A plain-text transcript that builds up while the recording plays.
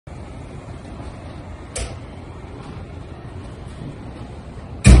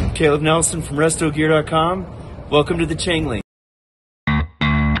Caleb Nelson from RestoGear.com. Welcome to the Changli.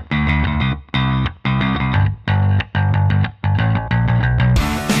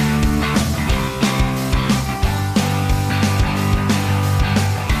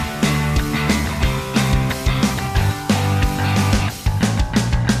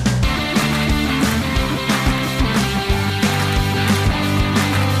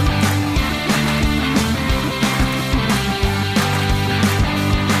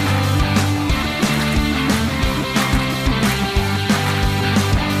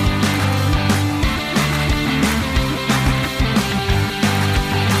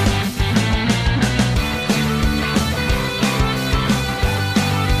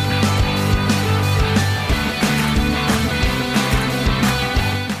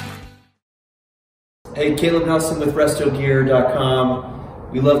 Hey, Caleb Nelson with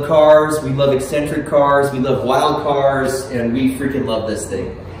RestoGear.com. We love cars, we love eccentric cars, we love wild cars, and we freaking love this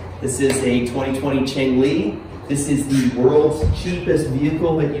thing. This is a 2020 Changli. This is the world's cheapest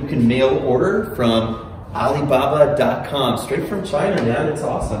vehicle that you can mail order from Alibaba.com. Straight from China, man, it's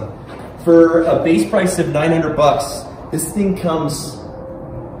awesome. For a base price of 900 bucks, this thing comes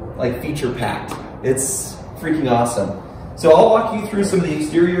like feature packed. It's freaking awesome. So I'll walk you through some of the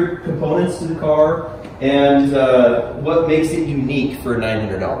exterior components to the car and what makes it unique for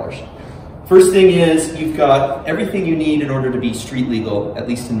 $900. First thing is you've got everything you need in order to be street legal, at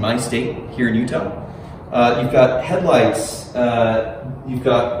least in my state, here in Utah. You've got headlights, you've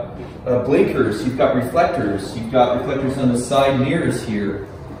got blinkers, you've got reflectors on the side mirrors here.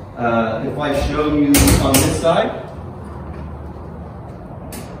 If I show you on this side,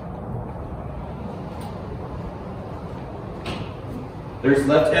 there's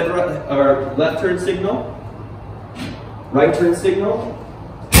left turn signal, right turn signal.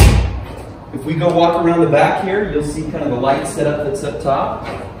 If we go walk around the back here, you'll see kind of the light setup that's up top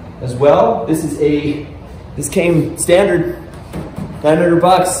as well. This came standard, 900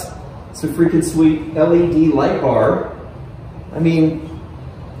 bucks. It's a freaking sweet LED light bar. I mean,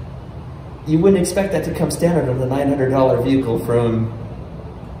 you wouldn't expect that to come standard on a $900 vehicle from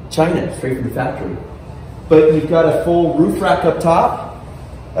China, straight from the factory. But you've got a full roof rack up top.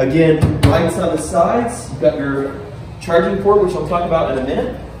 Again, lights on the sides. You've got your charging port, which I'll talk about in a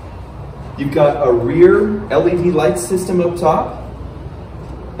minute. You've got a rear LED light system up top.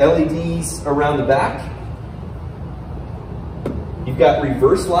 LEDs around the back. You've got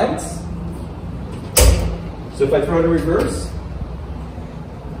reverse lights. So if I throw it in reverse,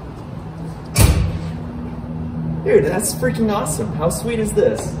 dude, that's freaking awesome. How sweet is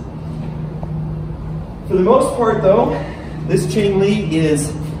this? For the most part though, this Changli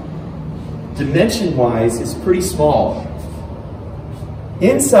is, dimension-wise, is pretty small.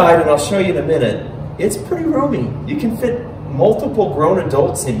 Inside, and I'll show you in a minute, it's pretty roomy. You can fit multiple grown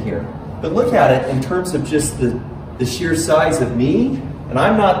adults in here. But look at it in terms of just the sheer size of me, and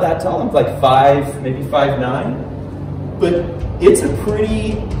I'm not that tall, I'm like 5, maybe 5'9". But it's a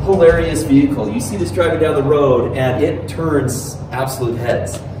pretty hilarious vehicle. You see this driving down the road, and it turns absolute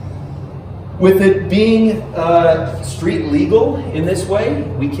heads. With it being street legal in this way,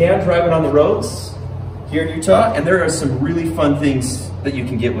 we can drive it on the roads here in Utah, and there are some really fun things that you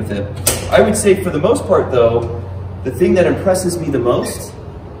can get with it. I would say for the most part though, the thing that impresses me the most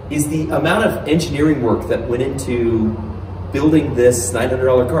is the amount of engineering work that went into building this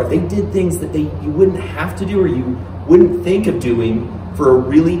 $900 car. They did things that you wouldn't have to do or you wouldn't think of doing for a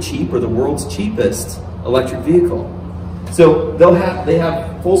really cheap or the world's cheapest electric vehicle. So they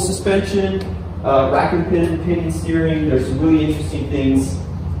have full suspension, rack and pinion steering. There's some really interesting things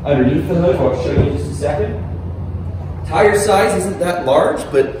underneath the hood. I'll show you in just a second. Tire size isn't that large,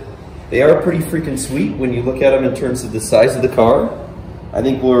 but they are pretty freaking sweet when you look at them in terms of the size of the car. I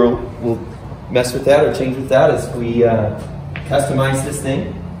think we'll mess with that or change with that as we customize this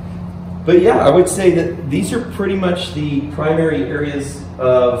thing. But yeah, I would say that these are pretty much the primary areas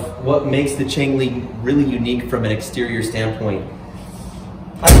of what makes the Changli really unique from an exterior standpoint.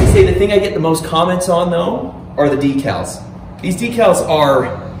 I would say the thing I get the most comments on though are the decals. These decals are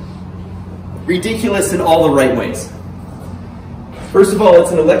ridiculous in all the right ways. First of all,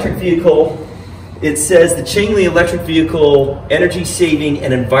 it's an electric vehicle. It says the Changli electric vehicle, energy saving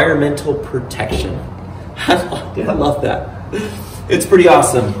and environmental protection. I love that. It's pretty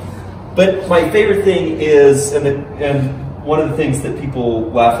awesome. But my favorite thing is, and one of the things that people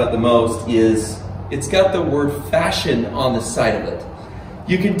laugh at the most is, it's got the word fashion on the side of it.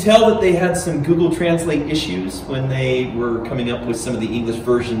 You can tell that they had some Google Translate issues when they were coming up with some of the English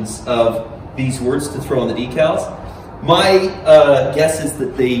versions of these words to throw on the decals. My guess is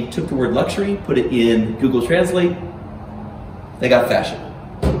that they took the word luxury, put it in Google Translate, they got fashion.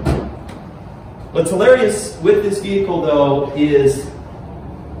 What's hilarious with this vehicle though is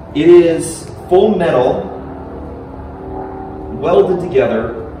it is full metal, welded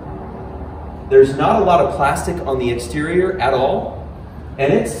together. There's not a lot of plastic on the exterior at all,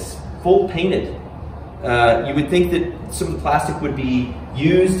 and it's full painted. You would think that some of the plastic would be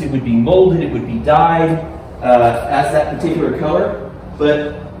used, it would be molded, it would be dyed as that particular color,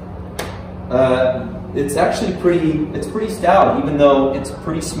 but it's actually pretty stout, even though it's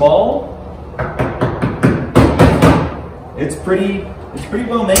pretty small. It's pretty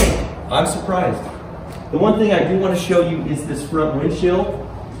well made. I'm surprised. The one thing I do want to show you is this front windshield.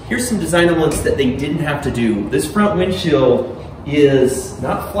 Here's some design elements that they didn't have to do. This front windshield is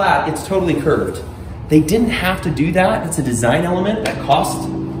not flat, it's totally curved. They didn't have to do that. It's a design element that costs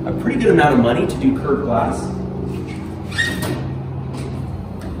a pretty good amount of money to do curved glass.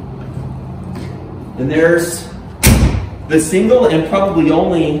 And there's the single and probably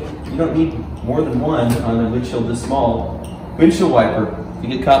only, you don't need more than one on a windshield this small, windshield wiper if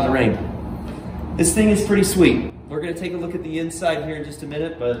you get caught in the rain. This thing is pretty sweet. We're going to take a look at the inside here in just a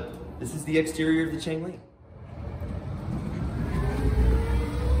minute, but this is the exterior of the Changli.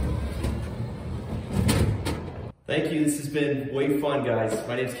 Thank you. This has been way fun, guys.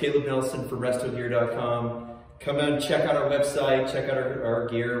 My name is Caleb Nelson from restogear.com. Come out and check out our website, check out our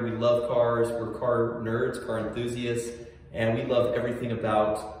gear. We love cars. We're car nerds, car enthusiasts, and we love everything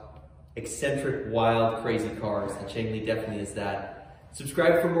about eccentric, wild, crazy cars. And Changli definitely is that.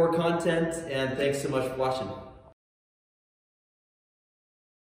 Subscribe for more content, and thanks so much for watching.